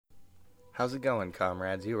How's it going,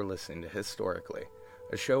 comrades? You are listening to Historically,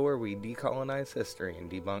 a show where we decolonize history and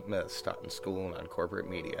debunk myths taught in school and on corporate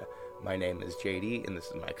media. My name is JD, and this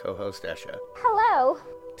is my co-host, Esha. Hello!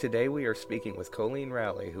 Today we are speaking with Colleen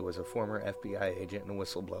Rowley, who was a former FBI agent and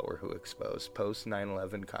whistleblower who exposed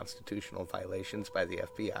post-9/11 constitutional violations by the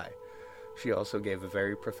FBI. She also gave a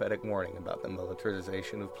very prophetic warning about the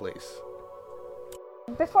militarization of police.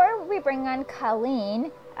 Before we bring on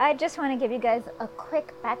Colleen, I just want to give you guys a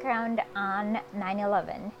quick background on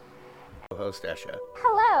 9/11. Co-host Esha.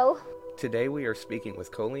 Hello! Today we are speaking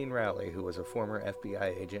with Colleen Rowley, who was a former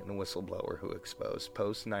FBI agent and whistleblower who exposed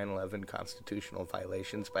post-9/11 constitutional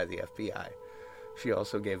violations by the FBI. She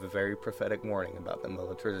also gave a very prophetic warning about the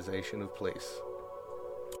militarization of police.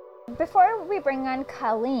 Before we bring on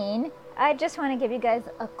Colleen, I just want to give you guys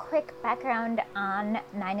a quick background on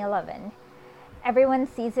 9/11. Everyone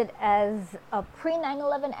sees it as a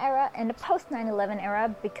pre-9/11 era and a post-9/11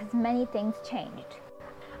 era because many things changed.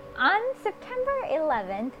 On September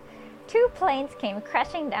 11th, 2 planes came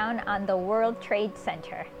crashing down on the World Trade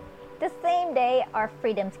Center. The same day, our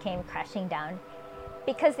freedoms came crashing down,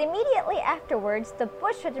 because immediately afterwards, the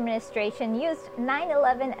Bush administration used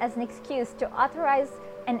 9/11 as an excuse to authorize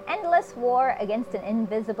an endless war against an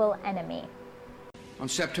invisible enemy. On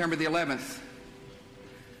September the 11th,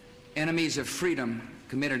 enemies of freedom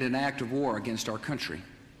committed an act of war against our country.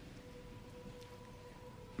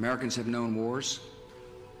 Americans have known wars,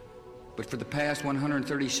 but for the past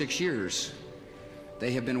 136 years,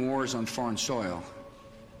 they have been wars on foreign soil,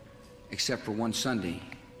 except for one Sunday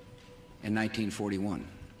in 1941.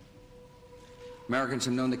 Americans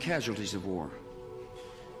have known the casualties of war,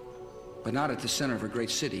 but not at the center of a great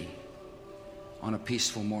city on a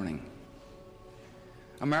peaceful morning.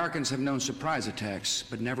 Americans have known surprise attacks,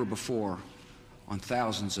 but never before on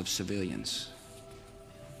thousands of civilians.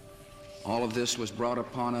 All of this was brought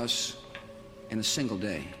upon us in a single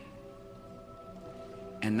day,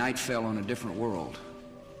 and night fell on a different world,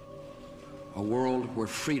 a world where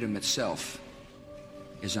freedom itself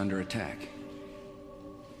is under attack.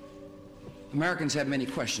 Americans have many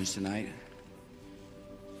questions tonight.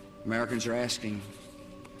 Americans are asking,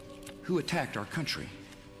 who attacked our country?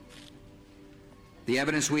 The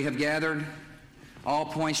evidence we have gathered all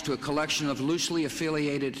points to a collection of loosely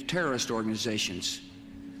affiliated terrorist organizations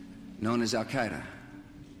known as Al-Qaeda.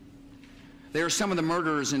 They are some of the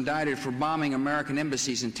murderers indicted for bombing American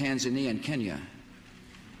embassies in Tanzania and Kenya,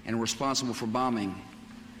 and responsible for bombing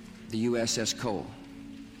the USS Cole.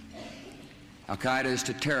 Al-Qaeda is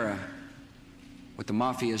to terror what the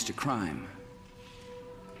mafia is to crime,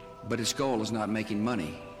 but its goal is not making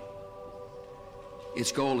money.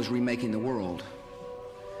 Its goal is remaking the world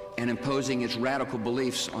and imposing its radical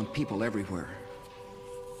beliefs on people everywhere.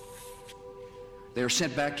 They are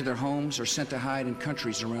sent back to their homes or sent to hide in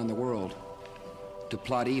countries around the world to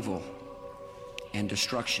plot evil and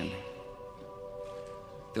destruction.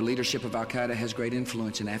 The leadership of Al-Qaeda has great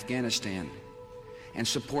influence in Afghanistan and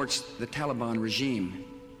supports the Taliban regime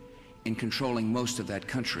in controlling most of that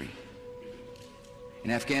country.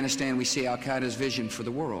 In Afghanistan, we see Al-Qaeda's vision for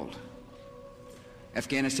the world.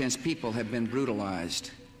 Afghanistan's people have been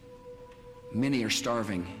brutalized. Many are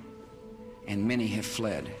starving, and many have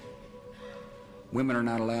fled. Women are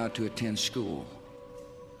not allowed to attend school.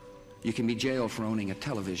 You can be jailed for owning a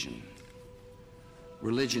television.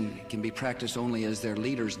 Religion can be practiced only as their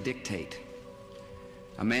leaders dictate.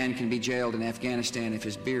 A man can be jailed in Afghanistan if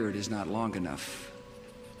his beard is not long enough.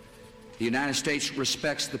 The United States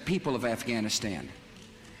respects the people of Afghanistan.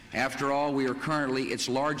 After all, we are currently its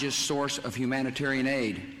largest source of humanitarian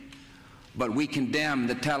aid, but we condemn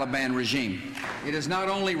the Taliban regime. It is not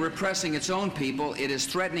only repressing its own people, it is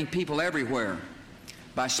threatening people everywhere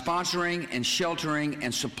by sponsoring and sheltering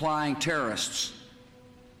and supplying terrorists.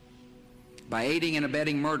 By aiding and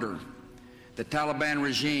abetting murder, the Taliban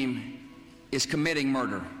regime is committing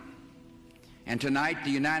murder. And tonight,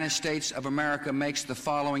 the United States of America makes the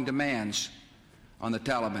following demands on the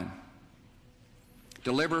Taliban.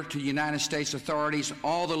 Deliver to United States authorities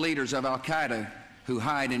all the leaders of Al-Qaeda who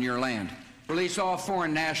hide in your land. Release all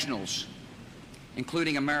foreign nationals,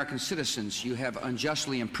 including American citizens you have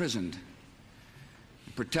unjustly imprisoned.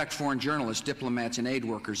 Protect foreign journalists, diplomats, and aid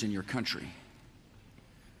workers in your country.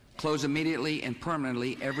 Close immediately and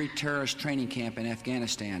permanently every terrorist training camp in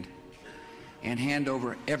Afghanistan, and hand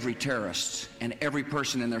over every terrorist and every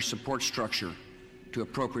person in their support structure to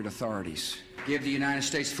appropriate authorities. Give the United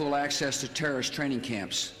States full access to terrorist training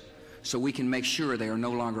camps so we can make sure they are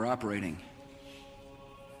no longer operating.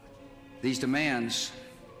 These demands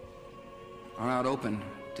are not open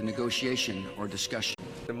to to negotiation or discussion.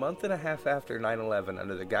 A month and a half after 9/11,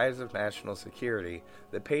 under the guise of national security,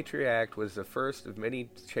 the Patriot Act was the first of many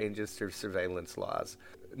changes to surveillance laws.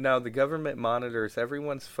 Now, the government monitors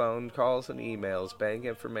everyone's phone calls and emails, bank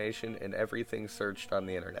information, and everything searched on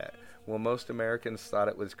the internet. While most Americans thought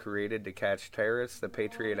it was created to catch terrorists, the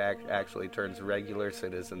Patriot Act actually turns regular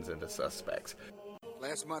citizens into suspects.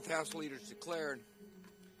 Last month, House leaders declared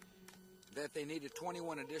that they needed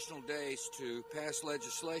 21 additional days to pass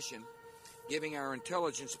legislation giving our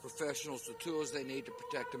intelligence professionals the tools they need to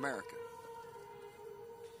protect America.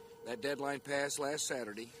 That deadline passed last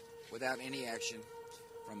Saturday without any action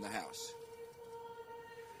from the House.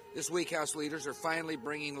 This week, House leaders are finally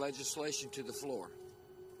bringing legislation to the floor.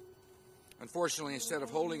 Unfortunately, instead of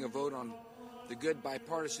holding a vote on the good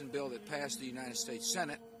bipartisan bill that passed the United States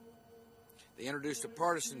Senate, they introduced a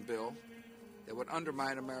partisan bill that would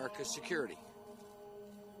undermine America's security.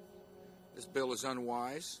 This bill is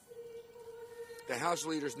unwise. The House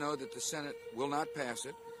leaders know that the Senate will not pass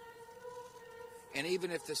it. And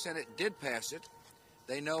even if the Senate did pass it,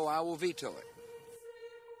 they know I will veto it.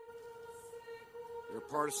 Their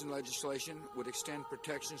partisan legislation would extend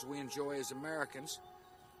protections we enjoy as Americans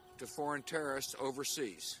to foreign terrorists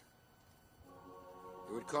overseas.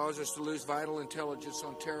 It would cause us to lose vital intelligence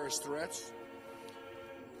on terrorist threats,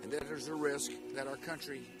 and that is a risk that our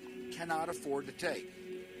country cannot afford to take.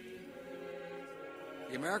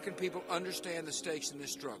 The American people understand the stakes in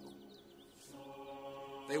this struggle.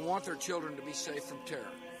 They want their children to be safe from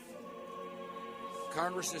terror.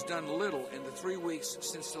 Congress has done little in the 3 weeks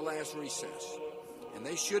since the last recess, and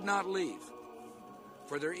they should not leave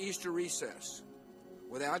for their Easter recess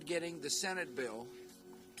without getting the Senate bill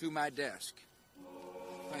to my desk.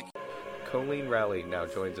 Thank you. Colleen Rowley now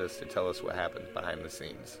joins us to tell us what happened behind the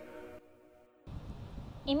scenes.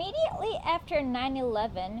 Immediately after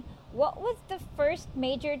 9/11, what was the first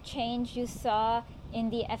major change you saw in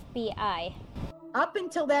the FBI? Up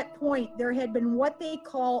until that point, there had been what they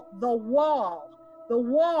call the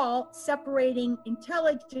wall separating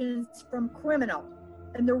intelligence from criminal.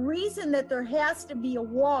 And the reason that there has to be a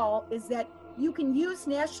wall is that you can use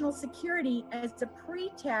national security as a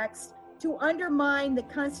pretext to undermine the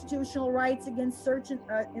constitutional rights against search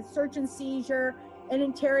and seizure and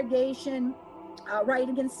interrogation, right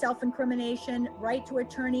against self-incrimination, right to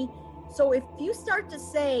attorney. So if you start to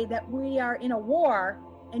say that we are in a war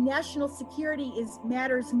and national security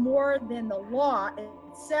matters more than the law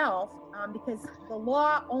itself, because the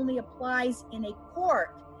law only applies in a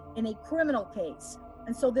court, in a criminal case.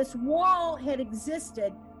 And so this wall had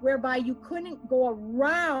existed whereby you couldn't go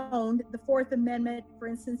around the Fourth Amendment. For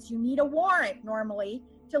instance, you need a warrant normally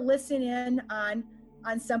to listen in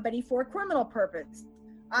on somebody for a criminal purpose.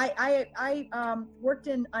 I worked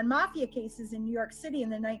on mafia cases in New York City in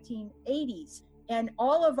the 1980s, and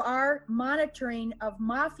all of our monitoring of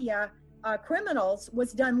mafia criminals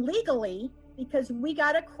was done legally because we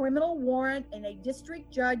got a criminal warrant and a district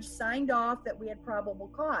judge signed off that we had probable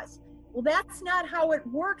cause. Well, that's not how it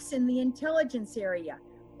works in the intelligence area.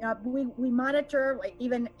 We monitor, like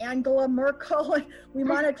even Angela Merkel, we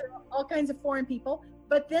monitor all kinds of foreign people,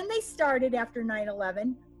 but then they started after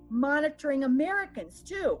 9/11 monitoring Americans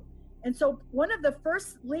too. And so one of the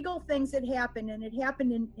first legal things that happened, and it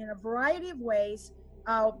happened in a variety of ways,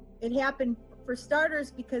 it happened for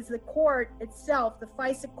starters because the court itself, the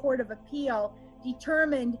FISA Court of Appeal,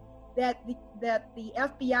 determined that the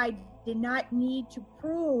FBI did not need to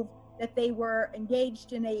prove that they were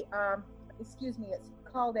engaged in a, it's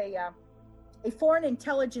called a foreign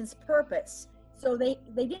intelligence purpose. So they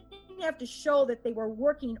didn't have to show that they were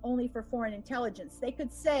working only for foreign intelligence. They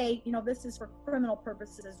could say, this is for criminal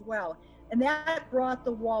purposes as well. And that brought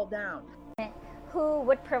the wall down. Who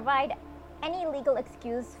would provide any legal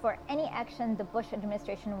excuse for any action the Bush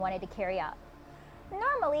administration wanted to carry out.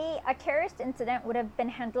 Normally, a terrorist incident would have been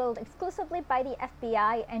handled exclusively by the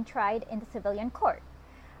FBI and tried in the civilian court.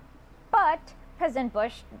 But President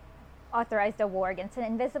Bush authorized a war against an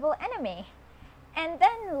invisible enemy. And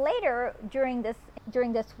then later, during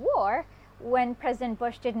this war, when President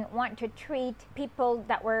Bush didn't want to treat people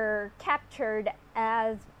that were captured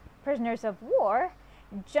as prisoners of war,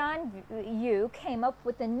 John Yoo came up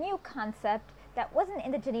with a new concept that wasn't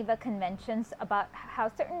in the Geneva Conventions about how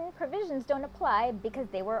certain provisions don't apply because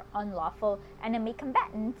they were unlawful enemy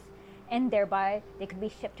combatants, and thereby they could be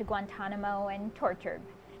shipped to Guantanamo and tortured.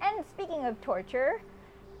 And speaking of torture,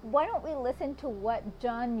 why don't we listen to what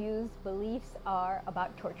John Yoo's beliefs are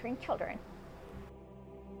about torturing children?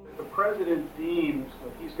 If the president deems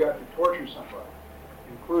that he's got to torture somebody,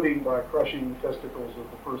 including by crushing the testicles of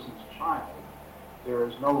the person's child, there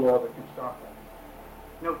is no law that can stop that.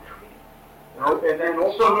 No treaty And then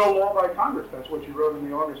also no law by Congress. That's what you wrote in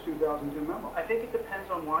the August 2002 memo. I think it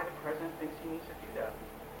depends on why the president thinks he needs to do that.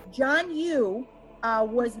 John Yoo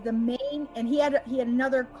was the main, and he had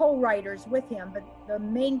another co-writers with him, but the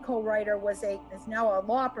main co-writer is now a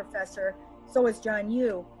law professor. So is John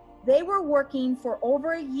Yoo. They were working for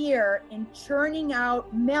over a year in churning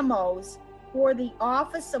out memos for the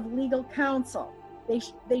Office of Legal Counsel.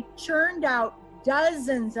 They churned out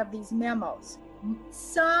dozens of these memos.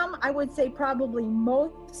 Some, I would say probably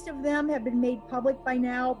most of them have been made public by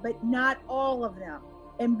now, but not all of them.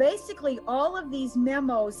 And basically all of these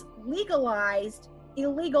memos legalized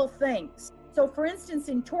illegal things. So for instance,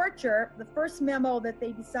 in torture, the first memo that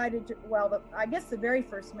they decided to, I guess the very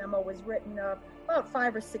first memo was written about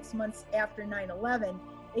 5 or 6 months after 9/11.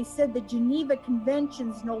 They said the Geneva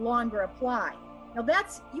Conventions no longer apply. Now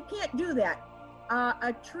you can't do that.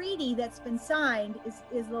 A treaty that's been signed is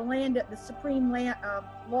the supreme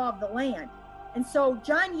law of the land. And so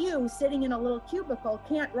John Yoo, sitting in a little cubicle,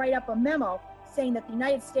 can't write up a memo saying that the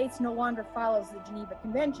United States no longer follows the Geneva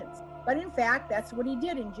Conventions. But in fact, that's what he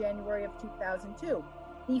did in January of 2002.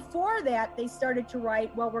 Before that, they started to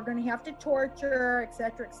write, well, we're going to have to torture, et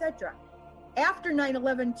cetera, et cetera. After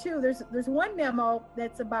 9/11 too, there's one memo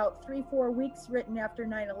that's about 3-4 weeks written after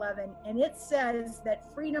 9/11, and it says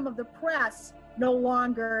that freedom of the press no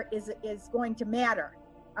longer is going to matter.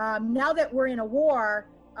 Now that we're in a war,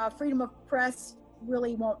 freedom of press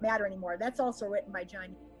really won't matter anymore. That's also written by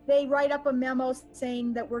John. They write up a memo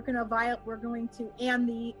saying that we're going to end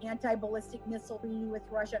the anti-ballistic missile treaty with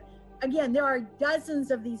Russia. Again, there are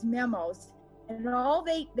dozens of these memos, and all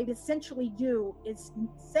they essentially do is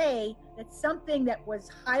say that something that was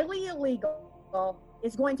highly illegal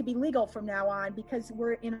is going to be legal from now on because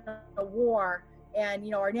we're in a war,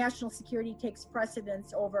 and our national security takes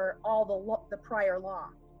precedence over all the prior law.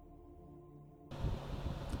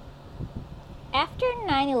 After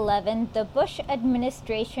 9/11, the Bush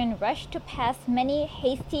administration rushed to pass many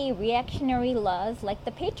hasty reactionary laws like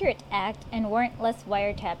the Patriot Act and warrantless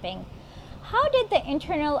wiretapping. How did the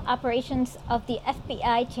internal operations of the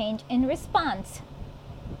FBI change in response?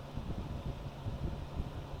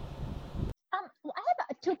 I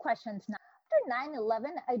have 2 questions now. After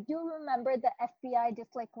 9/11, I do remember the FBI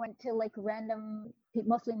just went to random,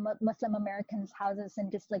 mostly Muslim Americans' houses and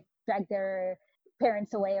just dragged their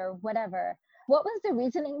parents away or whatever. What was the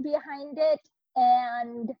reasoning behind it?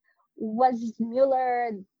 And was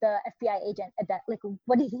Mueller the FBI agent at that?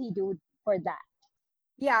 What did he do for that?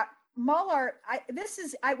 Yeah, Mueller,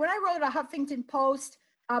 when I wrote a Huffington Post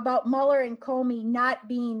about Mueller and Comey not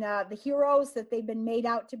being the heroes that they've been made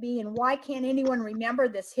out to be, and why can't anyone remember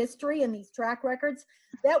this history and these track records,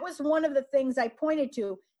 that was one of the things I pointed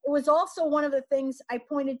to. It was also one of the things I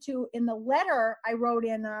pointed to in the letter I wrote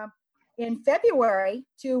in February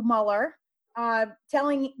to Mueller,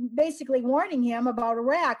 basically warning him about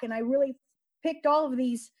Iraq. And I really picked all of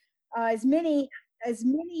these, as many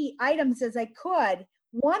items as I could,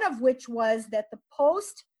 one of which was that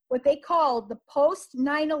what they called the post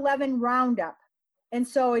 9/11 roundup. And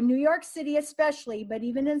so in New York City especially, but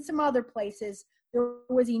even in some other places, there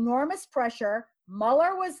was enormous pressure.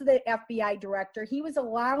 Mueller was the FBI director. He was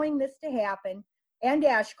allowing this to happen, and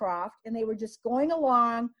Ashcroft, and they were just going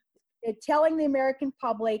along, telling the American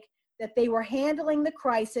public that they were handling the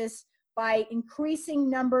crisis by increasing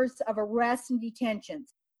numbers of arrests and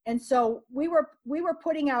detentions. And so we were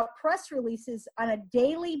putting out press releases on a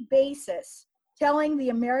daily basis telling the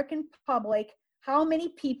American public how many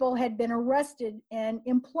people had been arrested and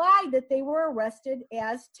implied that they were arrested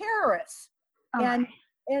as terrorists. Oh.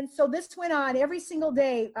 And so this went on every single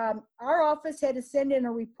day. Our office had to send in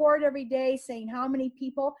a report every day saying how many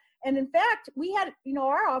people. And in fact, we had,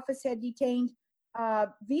 our office had detained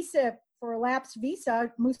visa for lapsed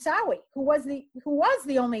visa Moussaoui, who was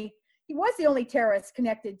the only terrorist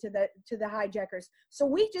connected to the hijackers. So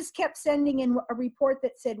we just kept sending in a report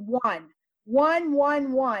that said one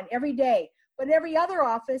every day. But every other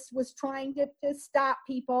office was trying to stop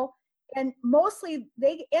people, and mostly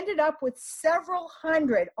they ended up with several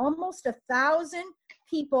hundred, almost 1,000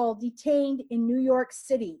 people detained in New York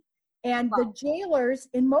City. And wow. The jailers,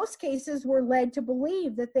 in most cases, were led to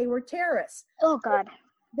believe that they were terrorists. Oh, God.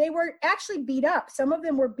 They were actually beat up. Some of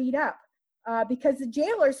them were beat up because the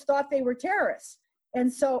jailers thought they were terrorists.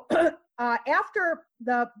 And so after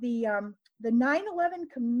the 9/11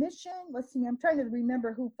 Commission, let's see, I'm trying to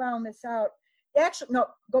remember who found this out. Actually, no,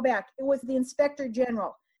 go back. It was the Inspector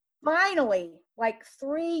General. Finally,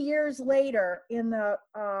 3 years later, in the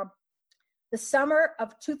summer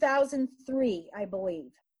of 2003, I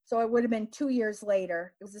believe. So it would have been 2 years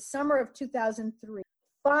later. It was the summer of 2003.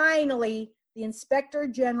 Finally, the Inspector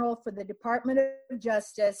General for the Department of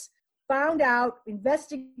Justice found out,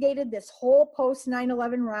 investigated this whole post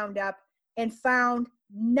 9/11 roundup, and found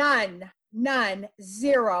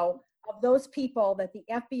zero of those people that the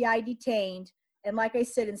FBI detained. And like I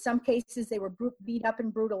said, in some cases they were beat up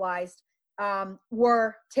and brutalized,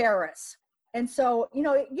 were terrorists. And so,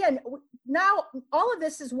 again, now all of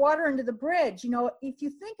this is water under the bridge. If you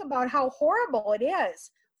think about how horrible it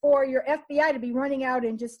is for your FBI to be running out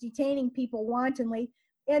and just detaining people wantonly.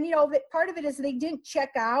 And, that part of it is they didn't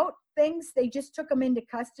check out things. They just took them into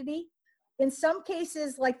custody. In some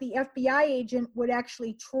cases, like the FBI agent would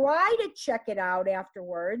actually try to check it out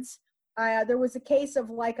afterwards. There was a case of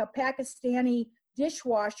like a Pakistani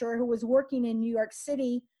dishwasher who was working in New York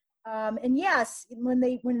City. And yes, when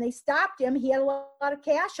they stopped him, he had a lot of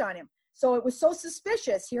cash on him. So it was so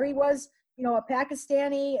suspicious. Here he was, a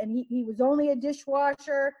Pakistani, and he was only a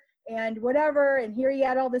dishwasher and whatever. And here he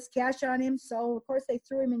had all this cash on him. So of course they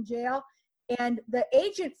threw him in jail. And the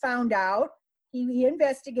agent found out, he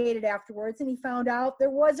investigated afterwards, and he found out there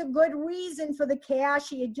was a good reason for the cash.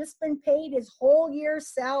 He had just been paid his whole year's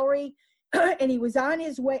salary, and he was on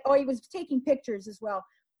his way. Oh, he was taking pictures as well.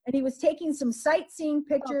 And he was taking some sightseeing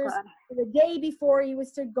pictures the day before he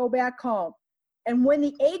was to go back home. And when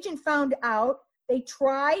the agent found out, they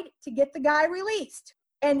tried to get the guy released.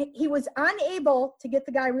 And he was unable to get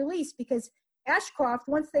the guy released because Ashcroft,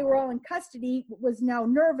 once they were all in custody, was now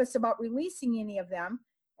nervous about releasing any of them.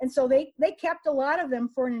 And so they kept a lot of them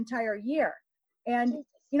for an entire year. And,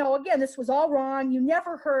 again, this was all wrong. You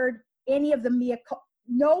never heard any of them.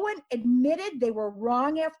 No one admitted they were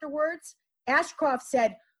wrong afterwards. Ashcroft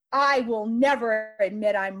said, I will never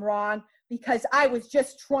admit I'm wrong because I was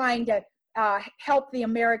just trying to help the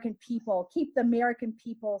American people, keep the American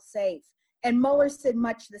people safe. And Mueller said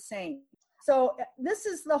much the same. So this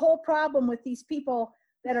is the whole problem with these people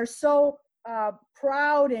that are so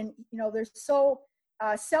proud and, they're so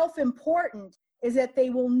self-important, is that they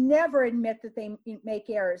will never admit that they make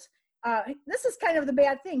errors. This is kind of the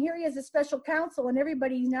bad thing. Here he is a special counsel, and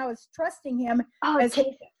everybody now is trusting him as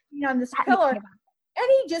on this pillar. And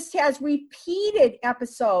he just has repeated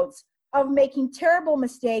episodes of making terrible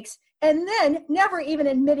mistakes and then never even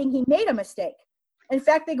admitting he made a mistake. In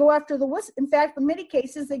fact, in many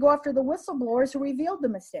cases, they go after the whistleblowers who revealed the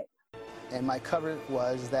mistake. And my cover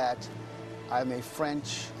was that I'm a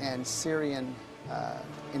French and Syrian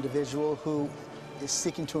individual who is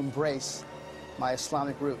seeking to embrace my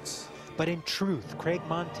Islamic roots. But in truth, Craig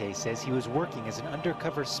Monte says he was working as an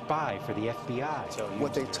undercover spy for the FBI. So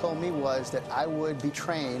what they told me was that I would be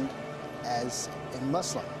trained as a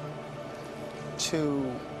Muslim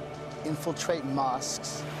to infiltrate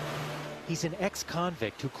mosques. He's an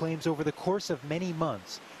ex-convict who claims over the course of many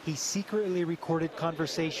months, he secretly recorded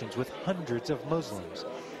conversations with hundreds of Muslims,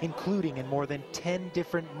 including in more than 10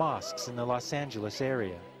 different mosques in the Los Angeles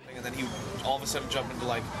area. And then he all of a sudden jumped into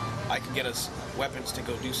like, I can get us weapons to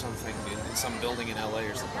go do something in some building in LA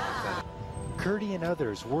or something like that. Curdy and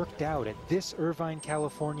others worked out at this Irvine,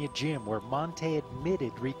 California gym where Monte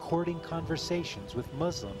admitted recording conversations with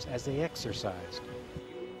Muslims as they exercised.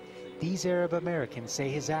 These Arab Americans say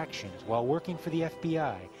his actions while working for the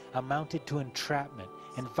FBI amounted to entrapment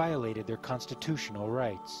and violated their constitutional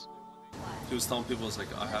rights. He was telling people,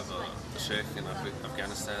 I have a sheikh in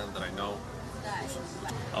Afghanistan that I know.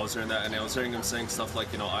 I was hearing that, and I was hearing him saying stuff like,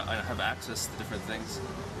 I have access to different things.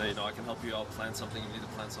 That, I can help you out plan something, you need to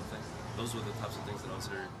plan something. Those were the types of things that I was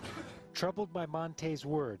hearing. Troubled by Monte's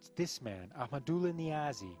words, this man, Ahmadullah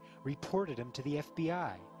Niazi, reported him to the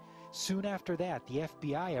FBI. Soon after that, the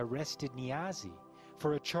FBI arrested Niazi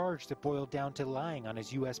for a charge that boiled down to lying on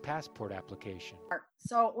his U.S. passport application.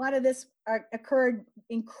 So a lot of this occurred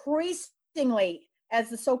increasingly as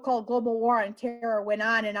the so-called global war on terror went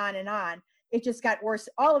on and on and on. It just got worse.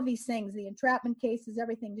 All of these things, the entrapment cases,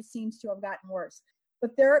 everything just seems to have gotten worse.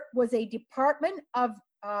 But there was a Department of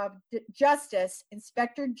Justice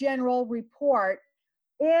Inspector General report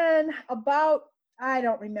in about, I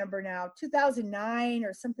don't remember now, 2009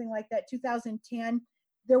 or something like that, 2010.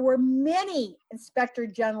 There were many Inspector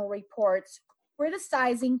General reports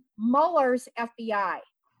criticizing Mueller's FBI.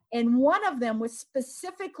 And one of them was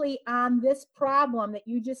specifically on this problem that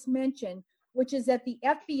you just mentioned, which is that the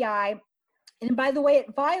FBI, and by the way,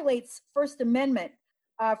 it violates First Amendment,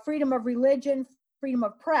 freedom of religion, freedom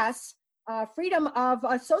of press, freedom of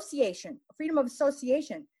association.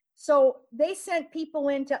 So they sent people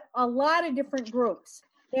into a lot of different groups.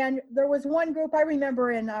 And there was one group I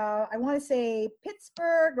remember in, I want to say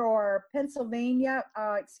Pittsburgh or Pennsylvania,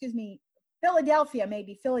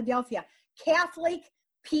 Philadelphia, Catholic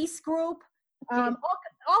Peace Group,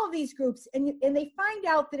 all of these groups, and they find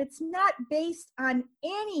out that it's not based on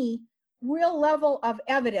any real level of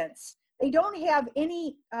evidence. They don't have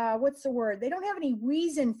any, They don't have any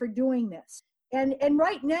reason for doing this. And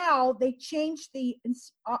right now, they changed the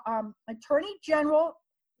Attorney General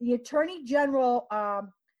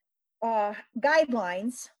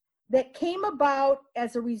guidelines that came about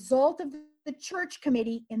as a result of the Church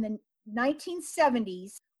Committee in the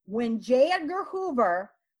 1970s, when J. Edgar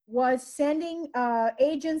Hoover was sending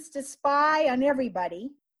agents to spy on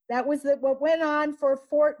everybody. That was what went on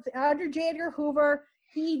under J. Edgar Hoover.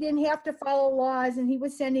 He didn't have to follow laws, and he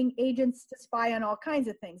was sending agents to spy on all kinds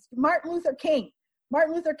of things. Martin Luther King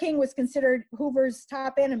was considered Hoover's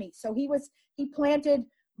top enemy. So he planted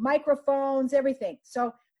microphones, everything.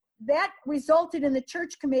 So that resulted in the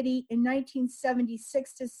Church Committee in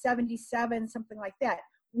 1976 to 77, something like that.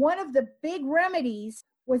 One of the big remedies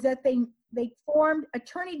was that they formed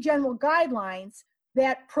Attorney General guidelines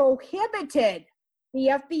that prohibited the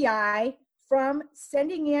FBI from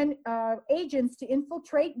sending in agents to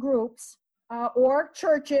infiltrate groups or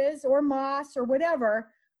churches or mosques or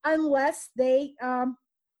whatever, unless they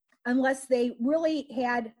really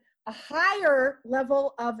had a higher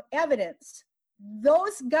level of evidence.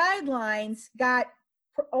 Those guidelines got,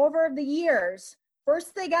 over the years,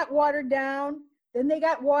 first they got watered down, then they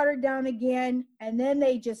got watered down again, and then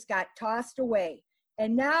they just got tossed away.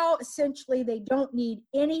 And now, essentially, they don't need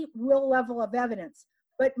any real level of evidence.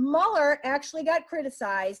 But Mueller actually got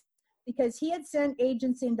criticized because he had sent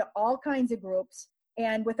agents into all kinds of groups,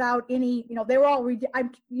 and without any, they were all,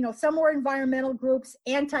 some were environmental groups.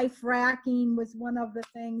 Anti-fracking was one of the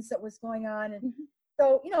things that was going on. And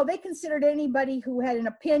so, they considered anybody who had an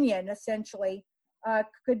opinion, essentially,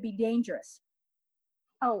 could be dangerous.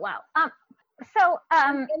 Oh, wow. And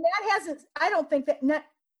that hasn't, I don't think that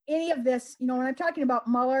any of this, when I'm talking about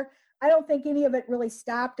Mueller, I don't think any of it really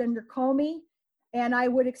stopped under Comey. And I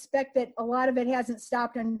would expect that a lot of it hasn't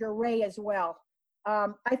stopped under Wray as well.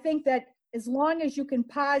 I think that as long as you can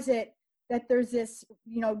posit that there's this,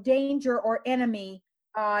 danger or enemy,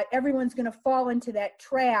 everyone's going to fall into that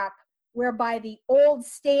trap whereby the old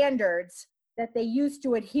standards that they used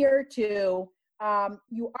to adhere to,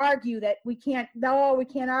 you argue that we can't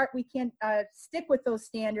stick with those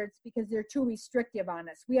standards because they're too restrictive on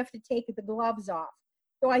us. We have to take the gloves off.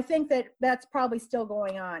 So I think that that's probably still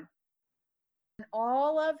going on.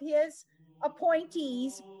 All of his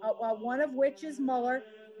appointees, one of which is Mueller.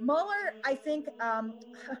 Mueller, I think,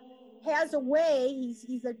 has a way.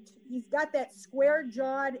 He's got that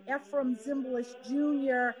square-jawed Ephraim Zimbalist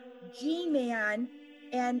Jr. G-man,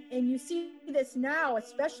 and you see this now,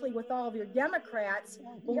 especially with all of your Democrats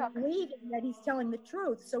believing that he's telling the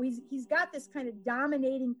truth. So he's got this kind of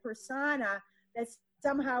dominating persona that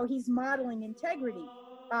somehow he's modeling integrity.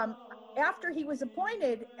 After he was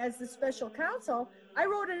appointed as the special counsel, I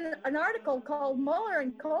wrote an article called "Mueller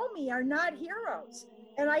and Comey Are Not Heroes."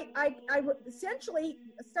 And I essentially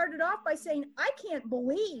started off by saying, I can't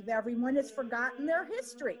believe everyone has forgotten their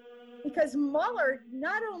history. Because Mueller,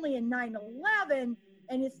 not only in 9/11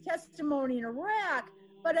 and his testimony in Iraq,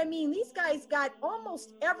 but I mean, these guys got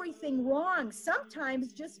almost everything wrong,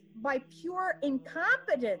 sometimes just by pure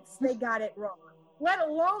incompetence they got it wrong, let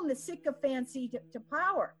alone the sycophancy to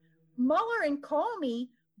power. Mueller and Comey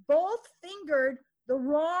both fingered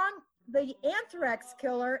the anthrax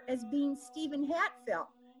killer as being Stephen Hatfield.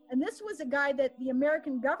 And this was a guy that the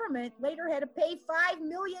American government later had to pay $5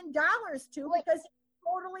 million to because he's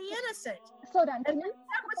totally innocent. So then, that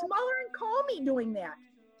was Mueller and Comey doing that.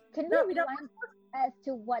 Can you remind as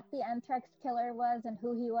to what the anthrax killer was and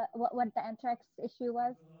who he was, what the anthrax issue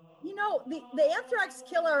was? The anthrax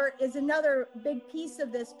killer is another big piece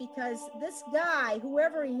of this, because this guy,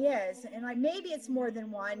 whoever he is, and maybe it's more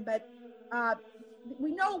than one, but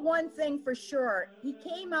we know one thing for sure. He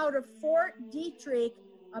came out of Fort Detrick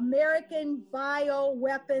American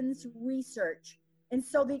Bioweapons Research. And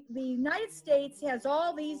so the United States has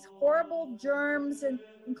all these horrible germs, and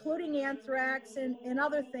including anthrax and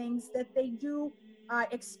other things that they do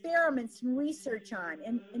experiments and research on.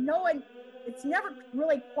 And no one, it's never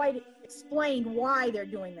really quite explained why they're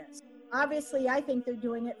doing this. Obviously, I think they're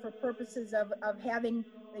doing it for purposes of having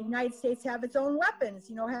the United States have its own weapons,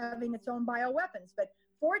 having its own bioweapons. But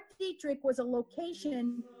Fort Detrick was a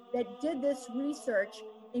location that did this research,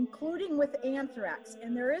 including with anthrax.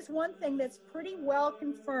 And there is one thing that's pretty well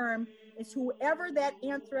confirmed, is whoever that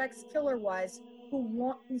anthrax killer was,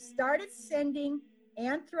 who started sending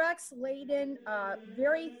anthrax-laden,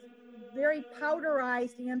 very, very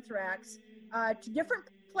powderized anthrax to different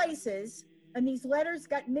places. And these letters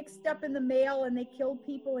got mixed up in the mail, and they killed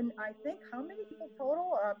people. And I think, how many people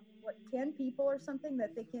total? 10 people or something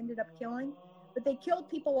that they ended up killing. But they killed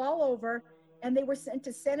people all over, and they were sent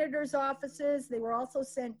to senators' offices. They were also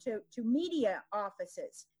sent to media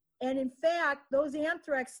offices. And in fact, those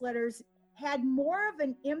anthrax letters had more of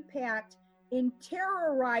an impact in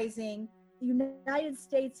terrorizing the United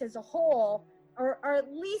States as a whole, or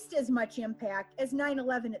at least as much impact as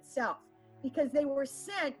 9/11 itself, because they were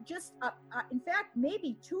sent just, in fact,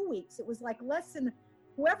 maybe 2 weeks. It was like less than,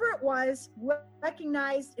 whoever it was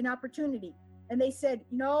recognized an opportunity. And they said,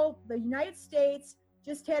 you know, the United States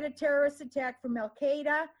just had a terrorist attack from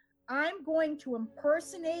Al-Qaeda. I'm going to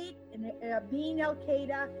impersonate being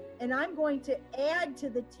Al-Qaeda, and I'm going to add to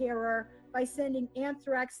the terror by sending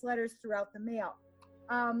anthrax letters throughout the mail.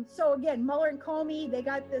 So again, Mueller and Comey, they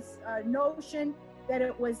got this notion that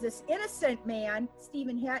it was this innocent man,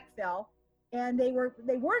 Stephen Hatfill, and they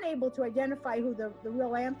weren't able to identify who the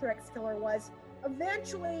real anthrax killer was.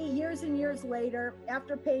 Eventually, years and years later,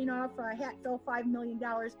 after paying off Hatfill $5 million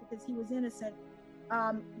because he was innocent,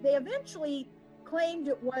 they eventually claimed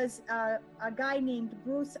it was a guy named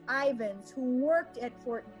Bruce Ivins who worked at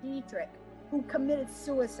Fort Detrick, who committed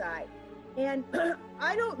suicide. And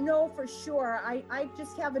I don't know for sure. I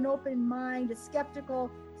just have an open mind,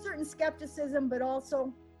 certain skepticism, but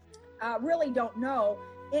also really don't know.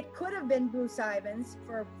 It could have been Bruce Ivins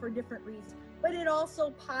for different reasons, but it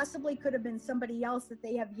also possibly could have been somebody else that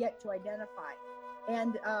they have yet to identify.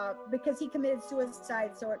 And because he committed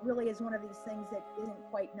suicide, so it really is one of these things that isn't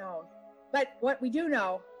quite known. But what we do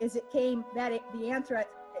know is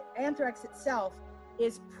the anthrax itself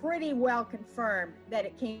is pretty well confirmed that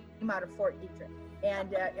it came out of Fort Detrick.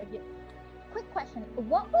 And quick question: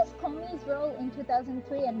 what was Comey's role in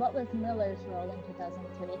 2003, and what was Mueller's role in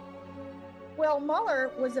 2003? Well,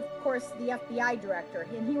 Mueller was, of course, the FBI director,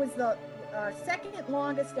 and he was the second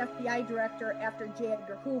longest FBI director after J.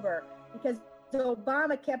 Edgar Hoover, because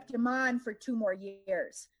Obama kept him on for 2 more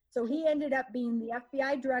years. So he ended up being the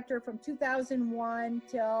FBI director from 2001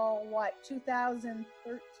 till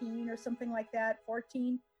 2013 or something like that,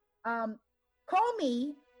 14.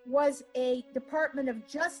 Comey was a Department of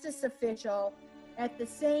Justice official at the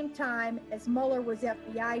same time as Mueller was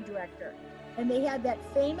FBI director. And they had that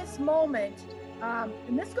famous moment,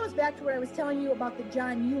 and this goes back to what I was telling you about the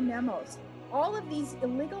John Yoo memos. All of these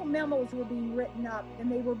illegal memos were being written up,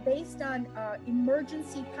 and they were based on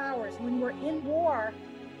emergency powers. When we're in war,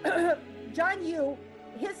 John Yoo,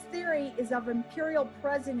 his theory is of imperial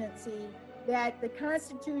presidency, that the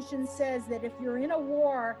Constitution says that if you're in a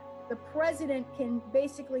war, the president can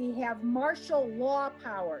basically have martial law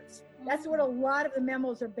powers. That's what a lot of the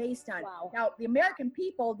memos are based on. Wow. Now, the American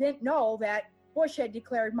people didn't know that Bush had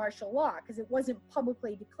declared martial law because it wasn't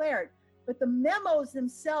publicly declared. But the memos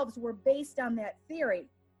themselves were based on that theory,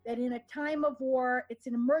 that in a time of war, it's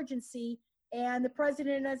an emergency, and the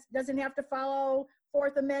president doesn't have to follow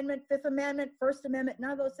Fourth Amendment, Fifth Amendment, First Amendment.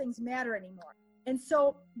 None of those things matter anymore. And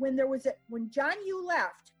so when John Yoo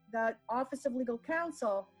left the Office of Legal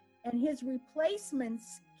Counsel and his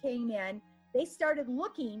replacements came in, they started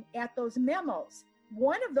looking at those memos.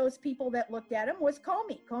 One of those people that looked at them was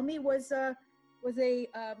Comey. Comey was a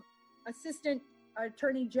assistant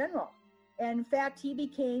attorney general. And in fact, he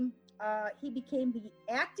became the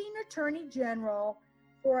acting attorney general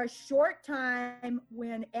for a short time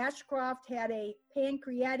when Ashcroft had a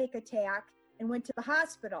pancreatic attack and went to the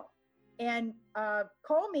hospital. And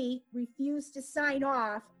Comey refused to sign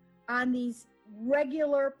off on these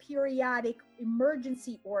regular periodic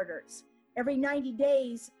emergency orders. Every 90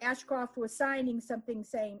 days, Ashcroft was signing something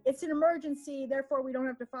saying, it's an emergency, therefore we don't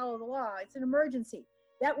have to follow the law. It's an emergency.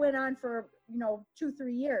 That went on for,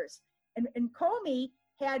 2-3 years. And Comey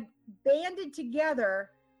had banded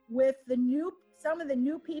together with some of the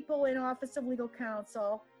new people in Office of Legal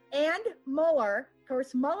Counsel and Mueller. Of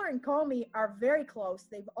course, Mueller and Comey are very close.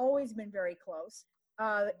 They've always been very close.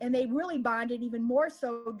 And they really bonded even more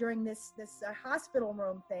so during this hospital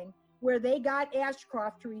room thing, where they got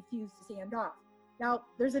Ashcroft to refuse to stand off. Now,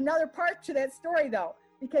 there's another part to that story, though,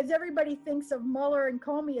 because everybody thinks of Mueller and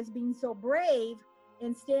Comey as being so brave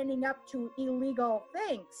in standing up to illegal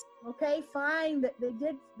things. Okay, fine, that they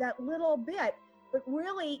did that little bit, but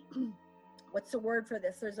really, what's the word for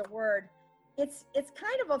this? There's a word. It's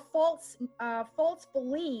kind of a false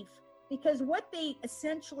belief, because what they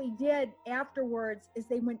essentially did afterwards is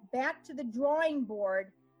they went back to the drawing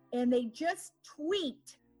board and they just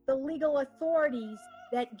tweaked the legal authorities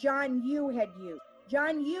that John Yoo had used.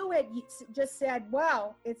 John Yoo had just said,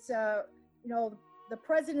 well, it's the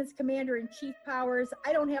president's commander-in-chief powers.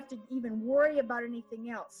 I don't have to even worry about anything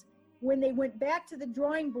else. When they went back to the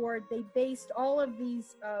drawing board, they based all of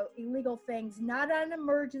these illegal things not on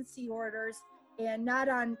emergency orders and not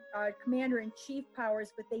on commander-in-chief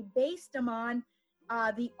powers, but they based them on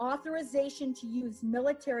the authorization to use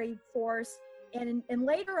military force, and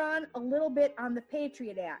later on a little bit on the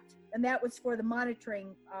Patriot Act, and that was for the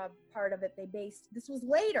monitoring part of it. They based this was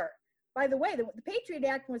later. By the way, the Patriot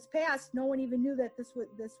Act was passed. No one even knew that this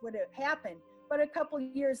would happen. But a couple of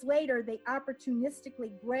years later, they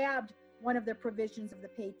opportunistically grabbed one of the provisions of the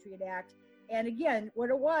Patriot Act. And again, what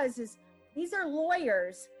it was is these are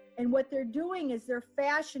lawyers, and what they're doing is they're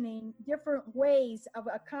fashioning different ways of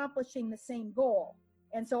accomplishing the same goal.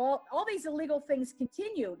 And so all these illegal things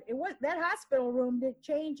continued. That hospital room didn't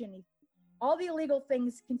change anything. All the illegal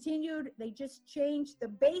things continued. They just changed the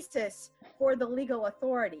basis for the legal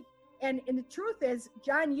authority. And the truth is,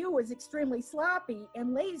 John Yoo was extremely sloppy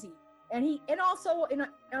and lazy. And also, in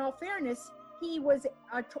all fairness, he was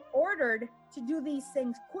ordered to do these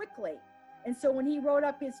things quickly. And so when he wrote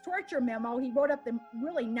up his torture memo, he wrote up the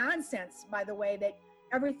really nonsense, by the way, that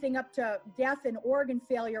everything up to death and organ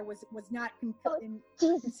failure was not considered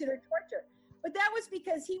torture. But that was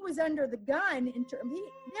because he was under the gun.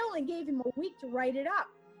 They only gave him a week to write it up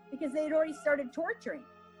because they had already started torturing.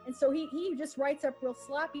 And so he just writes up real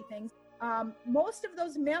sloppy things. Most of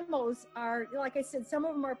those memos are, like I said, some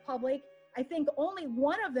of them are public. I think only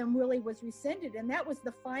one of them really was rescinded, and that was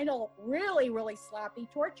the final really, really sloppy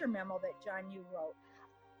torture memo that John Yoo wrote.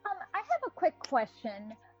 I have a quick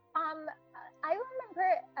question. I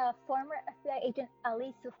remember a former FBI agent,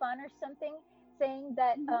 Ali Soufan or something, saying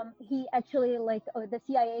that he actually, the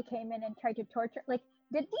CIA came in and tried to torture.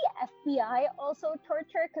 Did the FBI also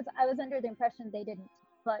torture? Because I was under the impression they didn't.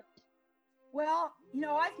 But well,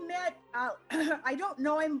 I've met, I don't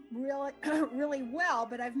know him really well,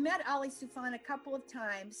 but I've met Ali Soufan a couple of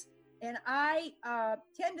times, and I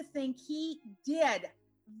tend to think he did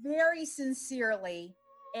very sincerely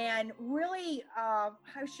and really, I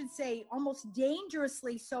should say, almost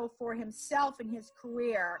dangerously so for himself and his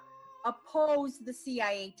career, oppose the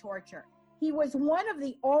CIA torture. He was one of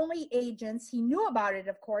the only agents, he knew about it,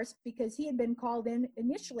 of course, because he had been called in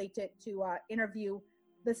initially to interview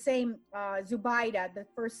the same Zubaydah,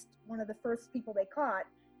 one of the first people they caught.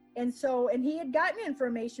 And he had gotten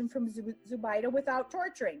information from Zubaydah without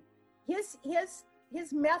torturing. His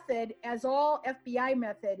method, as all FBI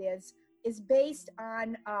method is based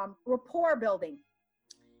on rapport building.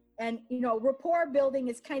 And, rapport building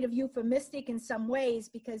is kind of euphemistic in some ways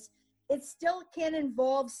because it still can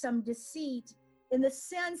involve some deceit in the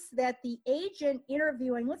sense that the agent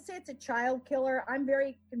interviewing, let's say it's a child killer. I'm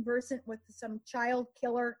very conversant with some child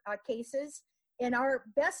killer cases, and our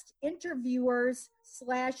best interviewers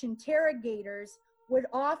 / interrogators would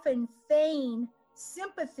often feign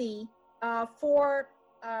sympathy for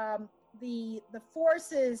the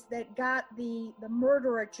forces that got the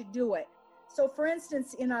murderer to do it. So for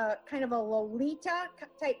instance, in a kind of a Lolita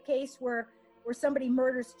type case where somebody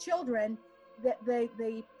murders children,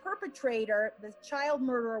 the perpetrator, the child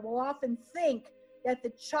murderer, will often think that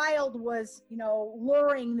the child was,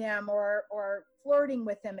 luring them or flirting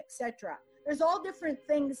with them, etc. There's all different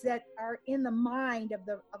things that are in the mind of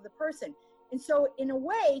the person. And so in a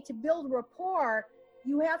way, to build rapport,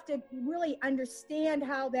 you have to really understand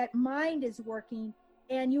how that mind is working,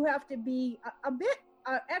 and you have to be a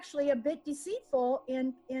bit deceitful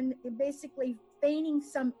in basically feigning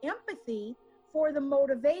some empathy for the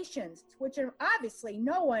motivations, which are obviously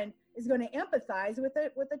no one is going to empathize with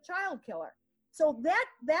a child killer. So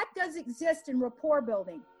that does exist in rapport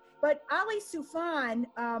building. But Ali Soufan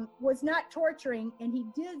was not torturing, and he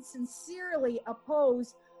did sincerely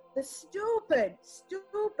oppose the stupid,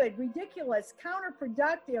 ridiculous,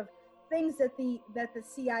 counterproductive things that the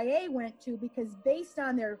CIA went to, because based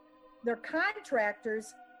on their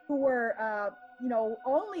contractors who were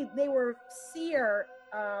they were SERE.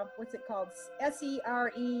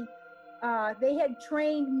 SERE. They had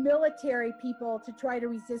trained military people to try to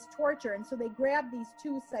resist torture. And so they grabbed these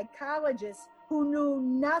two psychologists who knew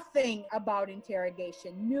nothing about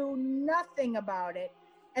interrogation, knew nothing about it.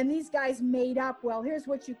 And these guys made up, well, here's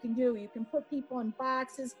what you can do. You can put people in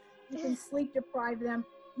boxes. You can sleep deprive them.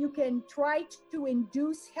 You can try to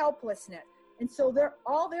induce helplessness. And so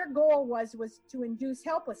all their goal was to induce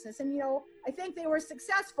helplessness. And, I think they were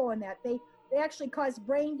successful in that. They actually caused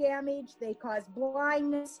brain damage. They caused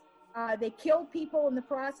blindness. They killed people in the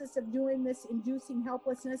process of doing this, inducing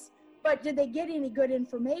helplessness. But did they get any good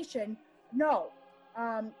information? No.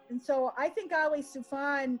 And so I think Ali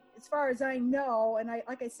Soufan, as far as I know, and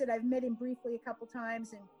like I said, I've met him briefly a couple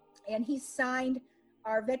times, and he signed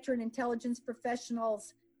our veteran intelligence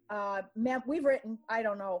professionals. We've written,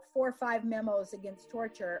 4 or 5 memos against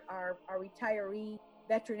torture. Our retiree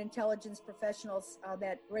veteran intelligence professionals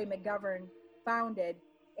that Ray McGovern founded,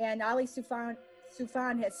 and Ali Soufan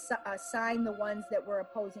has signed the ones that were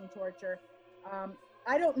opposing torture.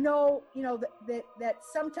 I don't know, that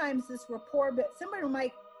sometimes this rapport, but somebody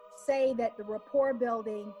might say that the rapport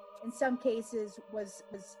building in some cases was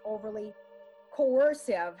overly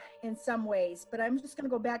coercive in some ways, but I'm just going to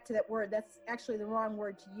go back to that word. That's actually the wrong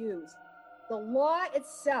word to use. The law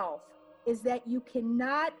itself is that you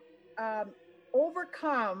cannot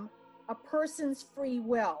overcome a person's free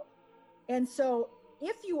will. And so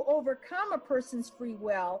if you overcome a person's free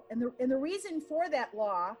will, and the reason for that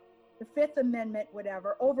law, the Fifth Amendment,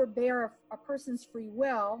 whatever, overbear a person's free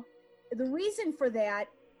will, the reason for that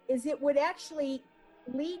is it would actually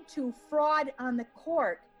lead to fraud on the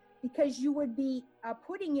court, because you would be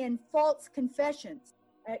putting in false confessions.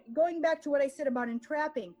 Going back to what I said about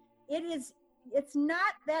entrapping, it's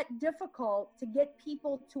not that difficult to get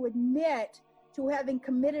people to admit to having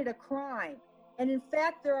committed a crime. And in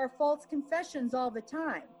fact, there are false confessions all the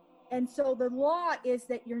time. And so the law is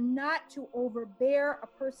that you're not to overbear a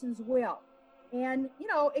person's will. And,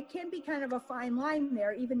 it can be kind of a fine line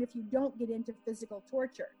there, even if you don't get into physical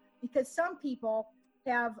torture, because some people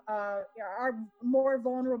are more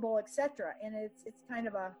vulnerable, etc. And it's kind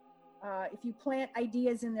of if you plant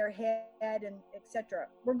ideas in their head and etc.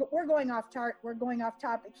 We're going off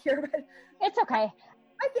topic here, but it's okay.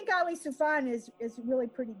 I think Ali Soufan is really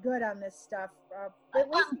pretty good on this stuff. At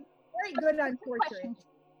least very good on torturing.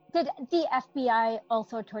 Did the FBI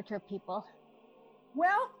also torture people?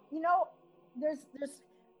 Well, there's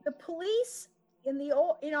the police in the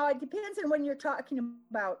old. It depends on when you're talking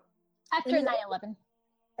about. After 9/11.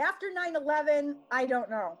 After 9/11, I don't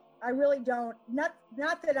know. I really don't. Not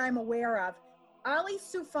that I'm aware of. Ali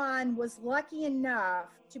Soufan was lucky enough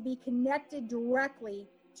to be connected directly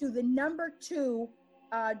to the number 2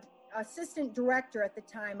 assistant director at the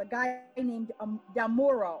time, a guy named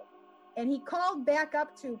Damuro. And he called back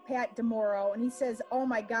up to Pat Damuro and he says, "Oh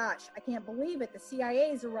my gosh, I can't believe it. The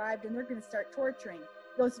CIA's arrived and they're going to start torturing."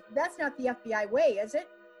 He goes, "That's not the FBI way, is it?"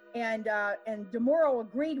 And Damuro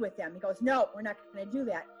agreed with them. He goes, "No, we're not going to do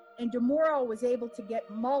that." And Damuro was able to get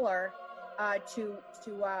Mueller to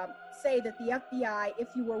say that the FBI,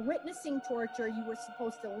 if you were witnessing torture, you were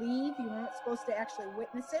supposed to leave. You weren't supposed to actually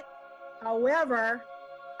witness it. However,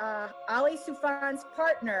 Ali Soufan's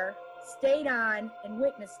partner stayed on and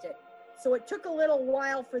witnessed it. So it took a little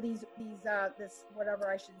while for this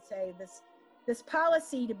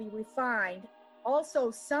policy to be refined.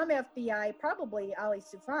 Also, some FBI, probably Ali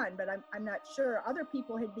Soufan, but I'm not sure, other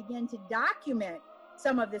people had begun to document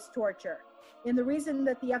some of this torture. And the reason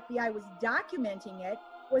that the FBI was documenting it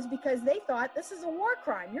was because they thought this is a war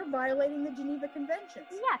crime. You're violating the Geneva Conventions.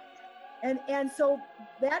 Yes. And so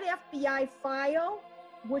that FBI file,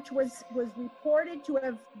 which was reported to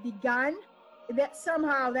have begun, that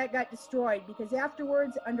somehow that got destroyed, because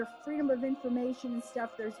afterwards, under Freedom of Information and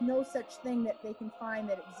stuff, there's no such thing that they can find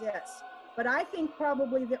that exists. But I think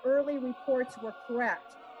probably the early reports were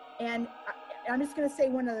correct. And I'm just going to say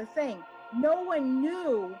one other thing. No one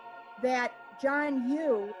knew that John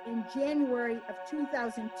Yoo, in January of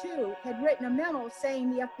 2002, had written a memo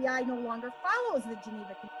saying the FBI no longer follows the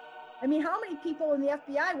Geneva Convention. I mean, how many people in the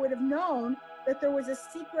FBI would have known that there was a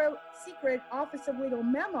secret Office of Legal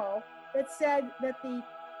memo that said that the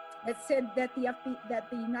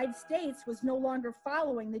United States was no longer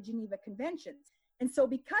following the Geneva Conventions? And so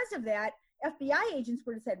because of that, FBI agents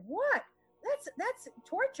would have said, "What? That's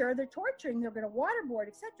torture. They're torturing. They're going to waterboard,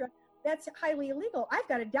 etc. That's highly illegal. I've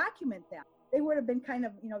got to document that." They would have been kind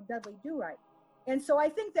of, Dudley Do-Right. And so I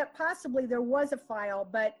think that possibly there was a file,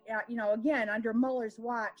 but, again, under Mueller's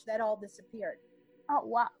watch, that all disappeared. Oh,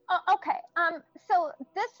 wow. Oh, okay. So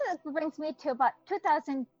this brings me to about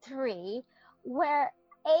 2003, where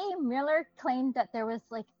A. Mueller claimed that there was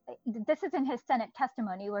this is in his Senate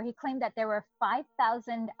testimony, where he claimed that there were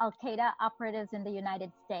 5,000 Al-Qaeda operatives in the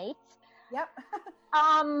United States. Yep.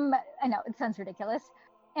 I know, it sounds ridiculous.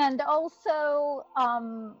 And also,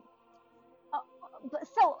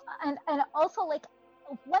 also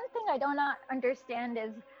one thing I do not understand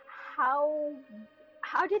is how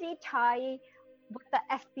did he tie what the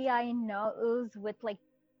FBI knows with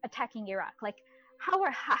attacking Iraq?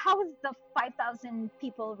 How is the 5,000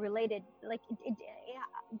 people related?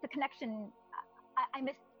 The connection, I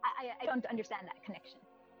don't understand that connection.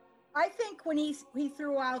 I think when he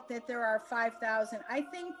threw out that there are 5,000, I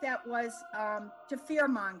think that was to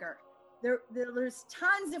fearmonger. There's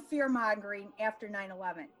tons of fear-mongering after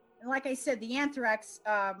 9/11. And like I said, the anthrax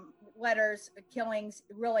letters, killings,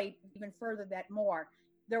 really even furthered that more.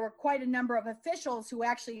 There were quite a number of officials who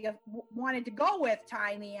actually wanted to go with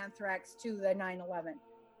tying the anthrax to the 9/11.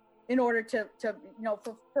 in order to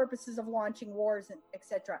for purposes of launching wars, and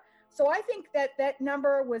etc. So I think that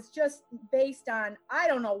number was just based on, I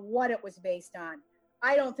don't know what it was based on.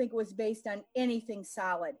 I don't think it was based on anything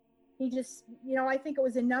solid. He just, I think it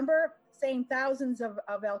was a number saying thousands of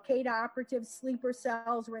Al-Qaeda operatives, sleeper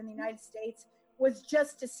cells were in the United States, was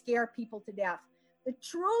just to scare people to death. The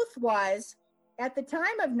truth was, at the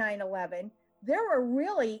time of 9/11, there were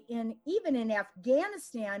really, even in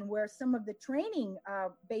Afghanistan, where some of the training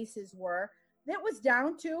bases were, that was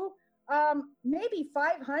down to maybe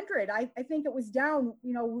 500. I think it was down,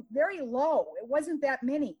 very low. It wasn't that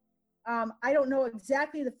many. I don't know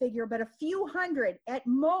exactly the figure, but a few hundred at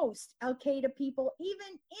most Al-Qaeda people, even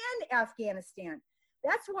in Afghanistan.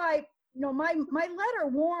 That's why, my letter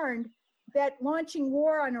warned that launching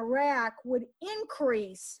war on Iraq would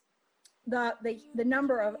increase the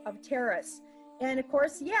number of terrorists. And of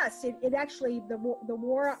course, yes, it actually,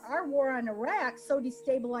 our war on Iraq so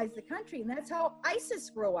destabilized the country, and that's how ISIS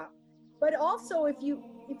grew up. But also, if you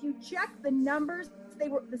check the numbers,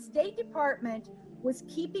 the State Department was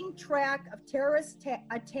keeping track of terrorist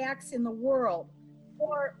attacks in the world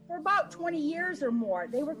for about 20 years or more.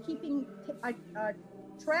 They were keeping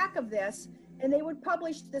track of this, and they would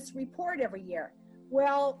publish this report every year.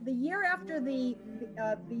 Well, the year after the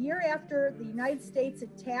United States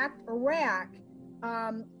attacked Iraq,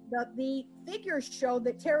 the figures showed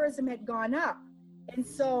that terrorism had gone up. And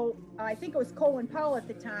so I think it was Colin Powell at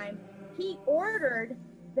the time, he ordered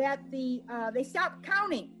that they stop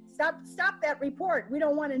counting, stop that report. We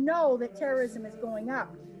don't want to know that terrorism is going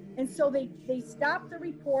up. And so they stopped the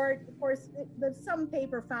report. Of course, some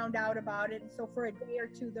paper found out about it. And so for a day or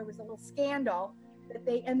two, there was a little scandal that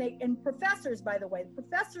and professors, by the way,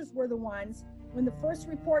 professors were the ones, when the first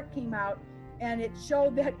report came out and it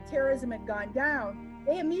showed that terrorism had gone down,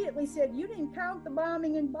 they immediately said, you didn't count the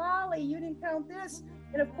bombing in Bali, you didn't count this.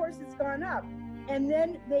 And of course it's gone up. And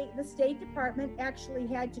then the State Department actually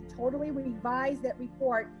had to totally revise that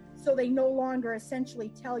report, so they no longer essentially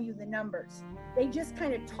tell you the numbers. They just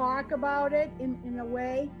kind of talk about it in a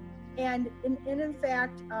way. And in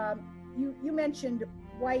fact, you mentioned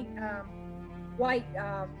white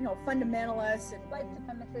fundamentalists and white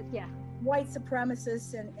supremacists, yeah. White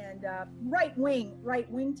supremacists and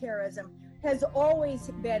right-wing terrorism has always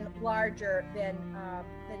been larger than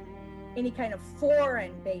any kind of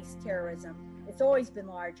foreign-based terrorism. It's always been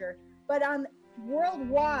larger. But on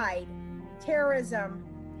worldwide terrorism,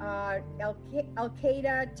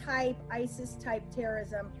 Al-Qaeda type, ISIS type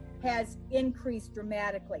terrorism has increased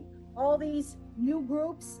dramatically. All these new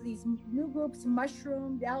groups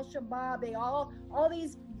mushroomed, Al-Shabaab, all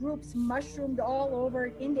these groups mushroomed all over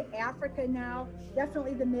into Africa now,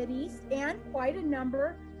 definitely the Mideast, and quite a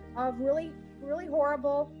number of really, really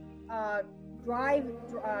horrible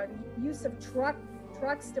use of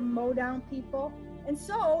trucks to mow down people. And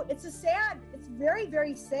so it's very,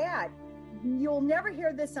 very sad. You'll never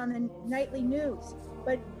hear this on the nightly news,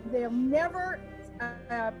 but they'll never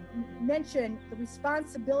mention the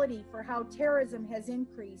responsibility for how terrorism has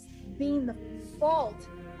increased being the fault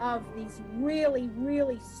of these really,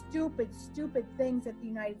 really stupid things that the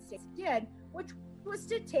United States did, which was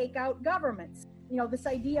to take out governments. This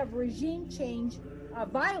idea of regime change,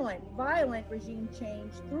 violent regime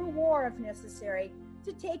change through war if necessary,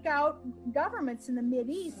 to take out governments in the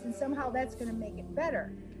Mideast, and somehow that's going to make it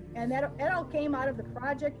better. And that all came out of the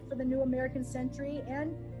Project for the New American Century,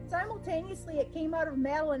 and simultaneously it came out of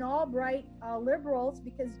Madeleine Albright liberals,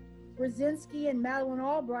 because Brzezinski and Madeleine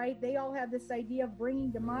Albright, they all have this idea of bringing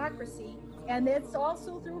democracy, and it's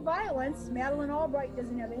also through violence. Madeleine Albright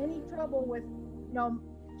doesn't have any trouble with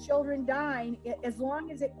children dying, as long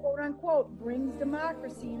as it, quote unquote, brings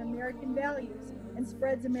democracy and American values and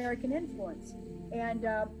spreads American influence. And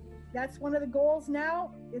that's one of the goals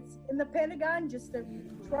now. It's in the Pentagon.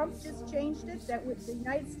 Trump just changed it, that the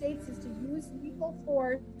United States is to use lethal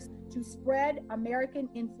force to spread American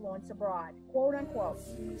influence abroad, quote unquote.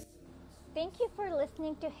 Thank you for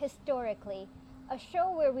listening to Historically, a show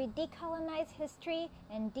where we decolonize history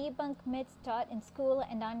and debunk myths taught in school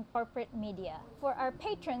and on corporate media. For our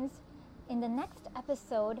patrons, in the next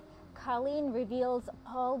episode, Colleen reveals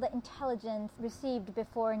all the intelligence received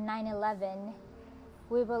before 9/11.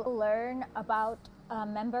 We will learn about a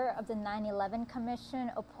member of the 9/11 Commission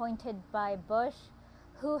appointed by Bush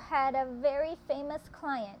who had a very famous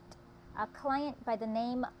client, a client by the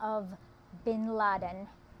name of Bin Laden.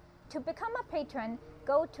 To become a patron,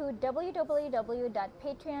 go to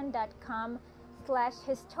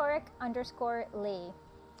www.patreon.com/historic_Lee.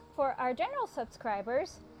 For our general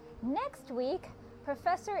subscribers, next week,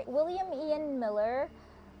 Professor William Ian Miller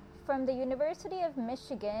from the University of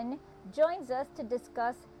Michigan joins us to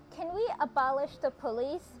discuss Can we abolish the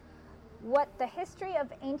police? What the history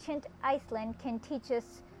of ancient Iceland can teach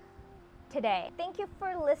us today. Thank you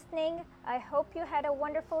for listening. I hope you had a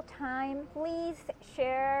wonderful time. Please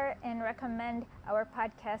share and recommend our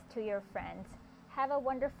podcast to your friends. Have a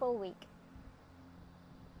wonderful week.